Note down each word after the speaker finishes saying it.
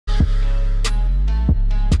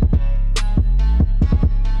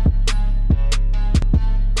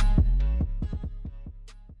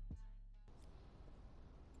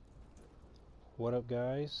What up,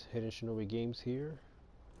 guys? Hidden Shinobi Games here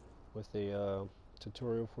with a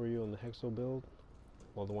tutorial for you on the Hexo build.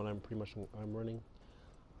 Well, the one I'm running.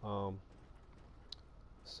 Um,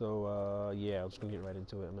 yeah, I'm just gonna get right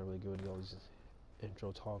into it. I'm not really good at all these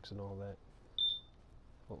intro talks and all that.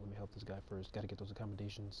 Well, let me help this guy first. Got to get those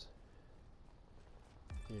accommodations.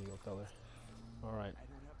 Here you go, fella. All right.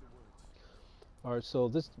 All right. So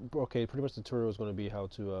pretty much the tutorial is going to be how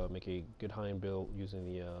to make a good high-end build using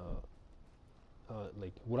the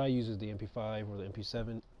like what I use is the MP5 or the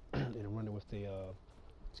MP7, and I'm running with the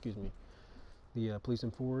the Police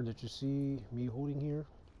M4 that you see me holding here.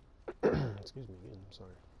 Excuse me again, I'm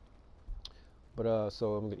sorry. But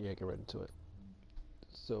so I'm gonna get right into it.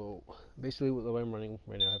 So basically, what I'm running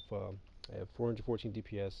right now, I have 414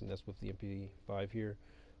 DPS, and that's with the MP5 here.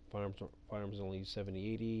 Firearms only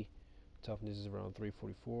 70-80. Toughness is around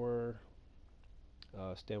 344.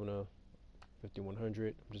 Stamina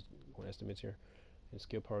 5100. I'm just going estimates here. And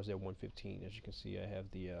skill power is at 115. As you can see, I have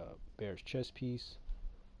the bear's chest piece,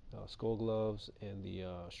 skull gloves, and the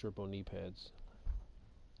Sherpa knee pads.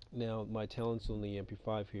 Now, my talents on the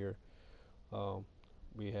MP5 here,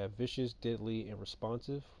 we have vicious, deadly, and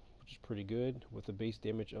responsive, which is pretty good, with a base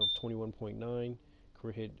damage of 21.9.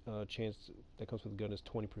 Crit hit chance that comes with the gun is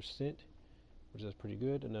 20%, which is pretty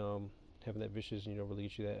good. And having that vicious, really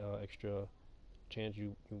gets you that extra chance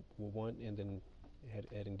you will want, and then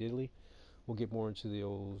adding deadly. We'll get more into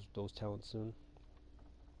those talents soon.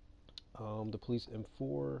 The Police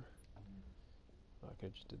M4, okay,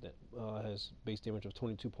 just did that. Has base damage of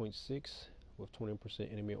 22.6 with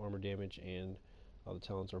 20% enemy armor damage, and the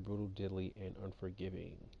talents are brutal, deadly, and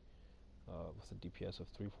unforgiving. With a DPS of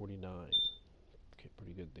 349. Okay,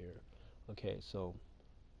 pretty good there. Okay, so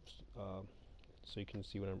you can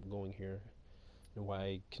see what I'm going here and why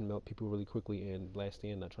I can melt people really quickly and last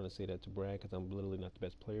stand. Not trying to say that to brag, because I'm literally not the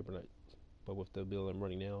best player, but with the build I'm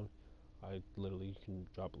running now, I literally can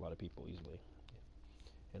drop a lot of people easily,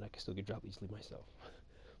 and I can still get dropped easily myself.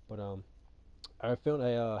 But I found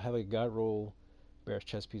I have a god roll bear's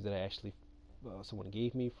chest piece that I actually someone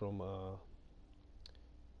gave me from a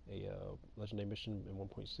legendary mission in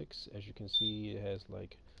 1.6. As you can see, it has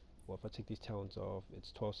like, well, if I take these talents off,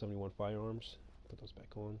 it's 1271 firearms. Put those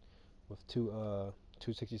back on with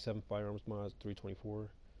 267 firearms mods,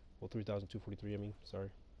 324, well, 3243. I mean,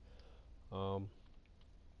 sorry.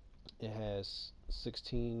 It has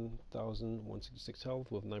 16,166 health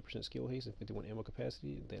with 9% skill haste and 51 ammo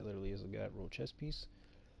capacity. That literally is a god roll chest piece.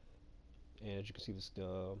 And as you can see,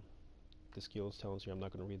 the skills talents here, I'm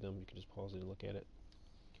not going to read them. You can just pause it and look at it.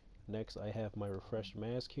 Next, I have my refreshed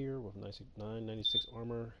mask here with 996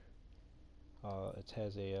 armor. It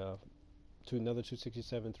has another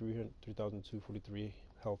 267, 3,243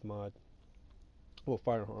 health mod. Well,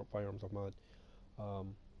 firearms health mod.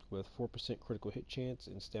 With 4% critical hit chance,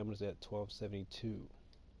 and stamina is at 1272.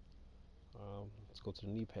 Let's go to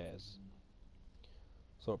the knee pads.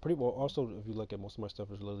 So pretty well. Also, if you look at most of my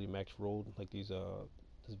stuff, is literally max rolled. Like this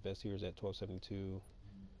vest here is at 1272.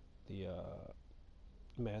 The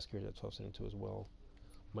mask here is at 1272 as well.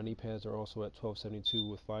 My knee pads are also at 1272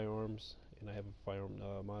 with firearms, and I have a firearm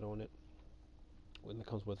mod on it. When it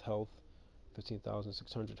comes with health,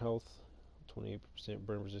 15,600 health, 28%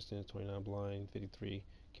 burn resistance, 29 blind, 53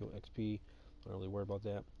 kill XP. I don't really worry about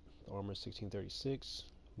that. The armor is 1636.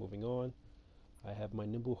 Moving on, I have my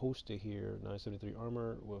nimble holster here, 973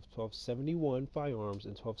 armor with 1271 firearms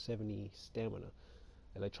and 1270 stamina.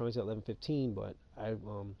 Electronics at 1115, but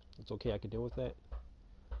it's okay. I can deal with that.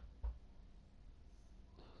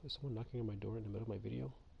 Is someone knocking on my door in the middle of my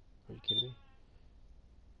video? Are you kidding me?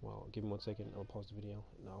 Well, give me 1 second. I'll pause the video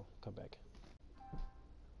and I'll come back.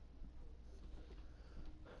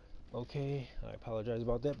 Okay, I apologize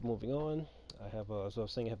about that. Moving on, I have so I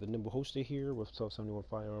was saying I have the nimble holster here with 1271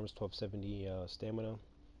 firearms, 1270 stamina.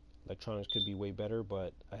 Electronics could be way better,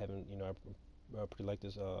 but I haven't. I pretty much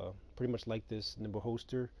like this nimble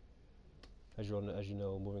holster. As you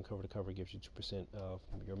know, moving cover to cover gives you 2% of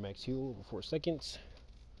your max heal over 4 seconds.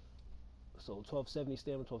 So 1270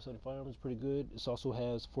 stamina, 1270 firearms is pretty good. This also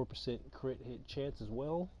has 4% crit hit chance as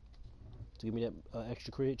well, to give me that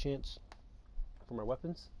extra crit hit chance for my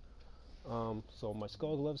weapons. So my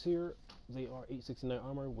skull gloves here, they are 869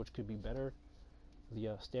 armor, which could be better.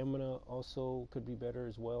 The stamina also could be better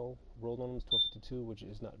as well. Rolled on them is 1252, which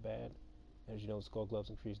is not bad. As you know, skull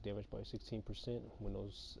gloves increase damage by 16% when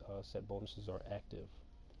those set bonuses are active.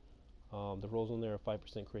 The rolls on there are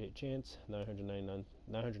 5% crit hit chance,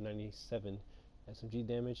 997 SMG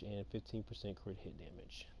damage, and 15% crit hit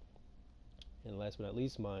damage. And last but not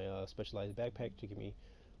least, my specialized backpack to give me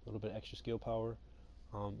a little bit of extra skill power.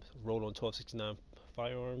 Rolled on 1269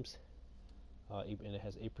 firearms, and it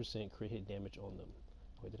has 8% crit hit damage on them.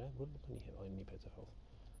 Wait, what did I hit? Oh, I need pets of health.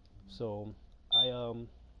 So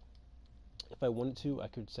if I wanted to, I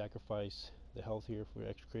could sacrifice the health here for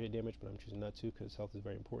extra crit hit damage, but I'm choosing not to because health is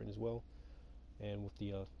very important as well. And with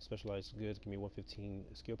the specialized goods, give me 115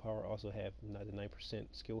 skill power. I also have 99%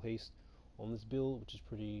 skill haste on this build, which is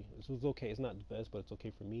pretty. This was okay. It's not the best, but it's okay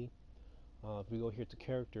for me. If we go here to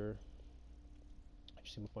character, I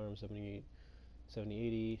see my firearm 78,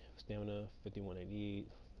 7080, stamina 5188,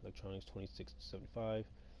 electronics 2675.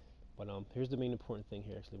 But here's the main important thing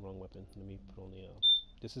here. Actually, wrong weapon. Let me put on the.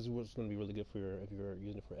 This is what's going to be really good for if you're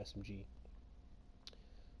using it for SMG.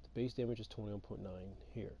 The base damage is 21.9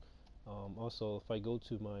 here. Also, if I go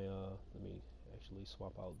to my, let me actually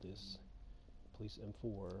swap out this police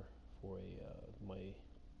M4 for a my.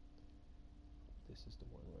 This is the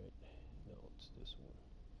one, right? No, it's this one.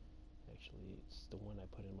 Actually, it's the one I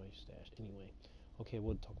put in my stash. Anyway, okay,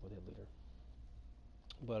 we'll talk about that later.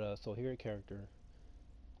 But so here at character,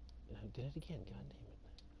 and I did it again. God damn it!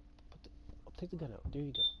 I'll take the gun out. There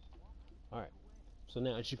you go. All right. So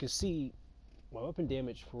now, as you can see, my weapon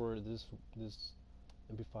damage for this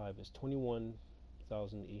MP5 is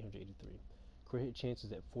 21,883. Crit hit chance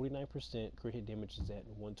is at 49%. Crit hit damage is at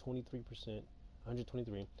 123%,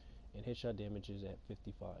 123, and headshot damage is at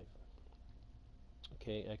 55.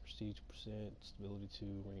 Okay, accuracy 2%, stability 2,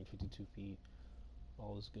 range 52 feet.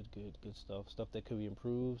 All this good stuff. Stuff that could be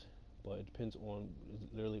improved, but it depends on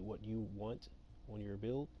literally what you want on your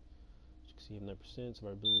build. As you can see, I have 9%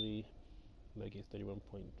 survivability. Leg is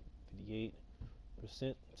 31.58%.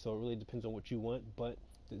 So it really depends on what you want. But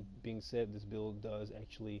being said, this build does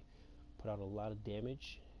actually put out a lot of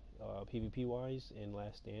damage, PvP wise, in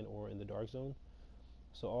Last Stand or in the Dark Zone.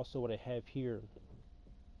 So also what I have here.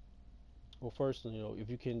 Well, first, if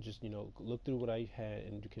you can just, look through what I had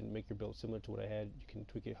and you can make your build similar to what I had, you can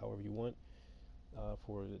tweak it however you want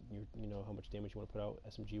for your, how much damage you want to put out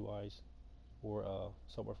SMG wise or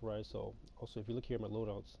assault rifle wise. So also, if you look here at my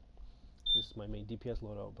loadouts, this is my main DPS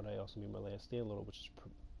loadout, but I also made my Last Stand loadout, which is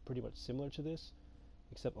pretty much similar to this,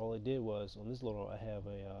 except all I did was on this loadout I have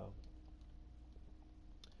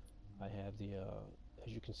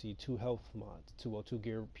as you can see, 2 health mods, 2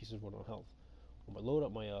 gear pieces worth on health. On my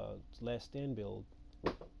loadout, my Last Stand build,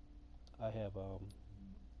 I have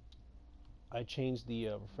I changed the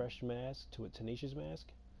refresh mask to a tenacious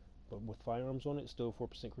mask, but with firearms on it, still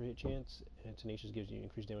 4% crit hit chance, and tenacious gives you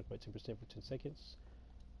increased damage by 10% for 10 seconds,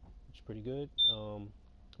 which is pretty good.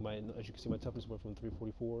 As you can see, my toughness went from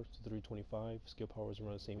 344 to 325. Skill power is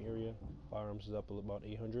around the same area. Firearms is up about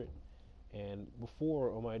 800. And before,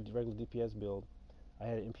 on my regular DPS build, I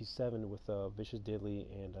had an MP7 with Vicious Deadly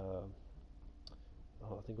and I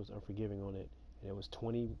think it was Unforgiving on it, and it was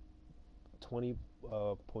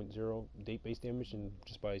 20.0 date base damage, and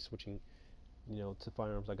just by switching, to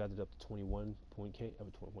firearms, I got it up to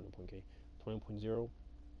 21.0.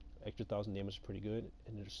 Extra 1,000 damage is pretty good,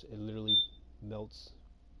 and it literally melts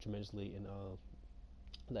tremendously in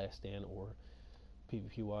Last Stand or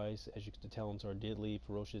PvP wise. As you can tell, talents are deadly,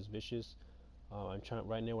 ferocious, vicious.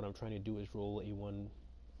 Right now what I'm trying to do is roll a 1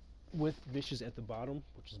 with vicious at the bottom,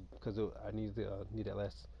 which is because I need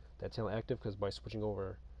that talent active, because by switching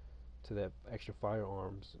over to that extra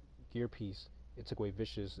firearms gear piece, it took away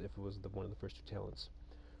vicious if it was one of the first 2 talents.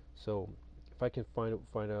 So if I can find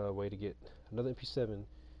a way to get another MP7,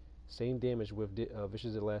 same damage with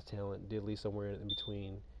vicious at the last talent, deadly somewhere in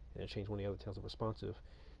between, and change one of the other talents to responsive,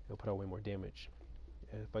 it'll put out way more damage.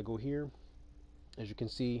 And if I go here, as you can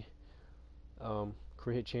see,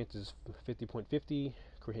 crit hit chance is 50.50,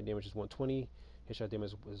 crit hit damage is 120, headshot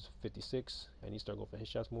damage was 56. I need to start going for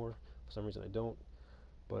headshots more. For some reason I don't.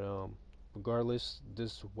 But regardless,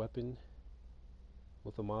 this weapon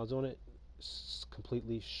with the mods on it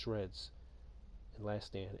completely shreds in Last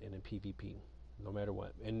Stand and in PvP, no matter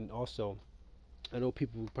what. And also, I know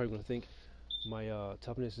people are probably going to think my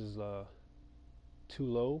toughness is too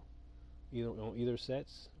low, either on either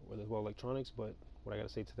sets, or as well electronics, but what I gotta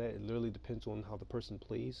say to that, it literally depends on how the person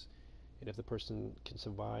plays and if the person can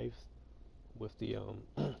survive with the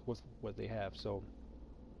with what they have. So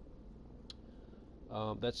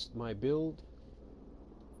that's my build.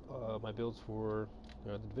 My builds for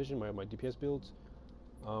the division, my DPS builds.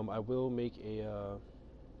 I will make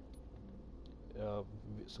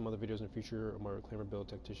some other videos in the future of my reclaimer build,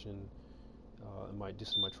 tactician, and this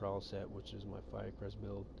is my trial set, which is my Firecrest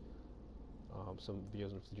build. Some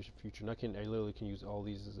videos in the future, and I literally can use all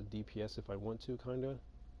these as a DPS if I want to, kinda.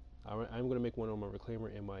 I'm gonna make one on my reclaimer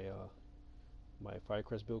and my my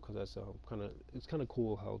Firecrest build, because that's it's kind of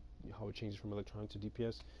cool how it changes from electronic to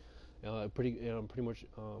DPS. Pretty much.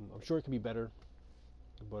 I'm sure it could be better,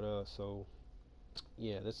 but so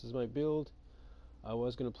yeah, this is my build. I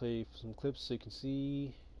was gonna play some clips so you can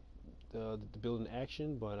see the build in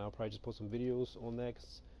action, but I'll probably just post some videos on that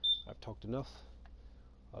because I've talked enough,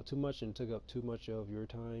 too much, and took up too much of your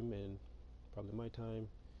time and probably my time.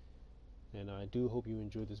 And I do hope you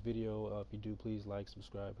enjoyed this video. If you do, please like,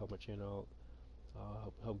 subscribe, help my channel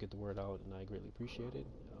out, help get the word out, and I greatly appreciate it.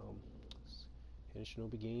 And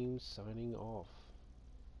Shinobi Games signing off.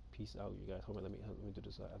 Peace out, you guys. Hold on, let me do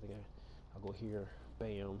this. I think I'll go here.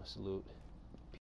 Bam, salute.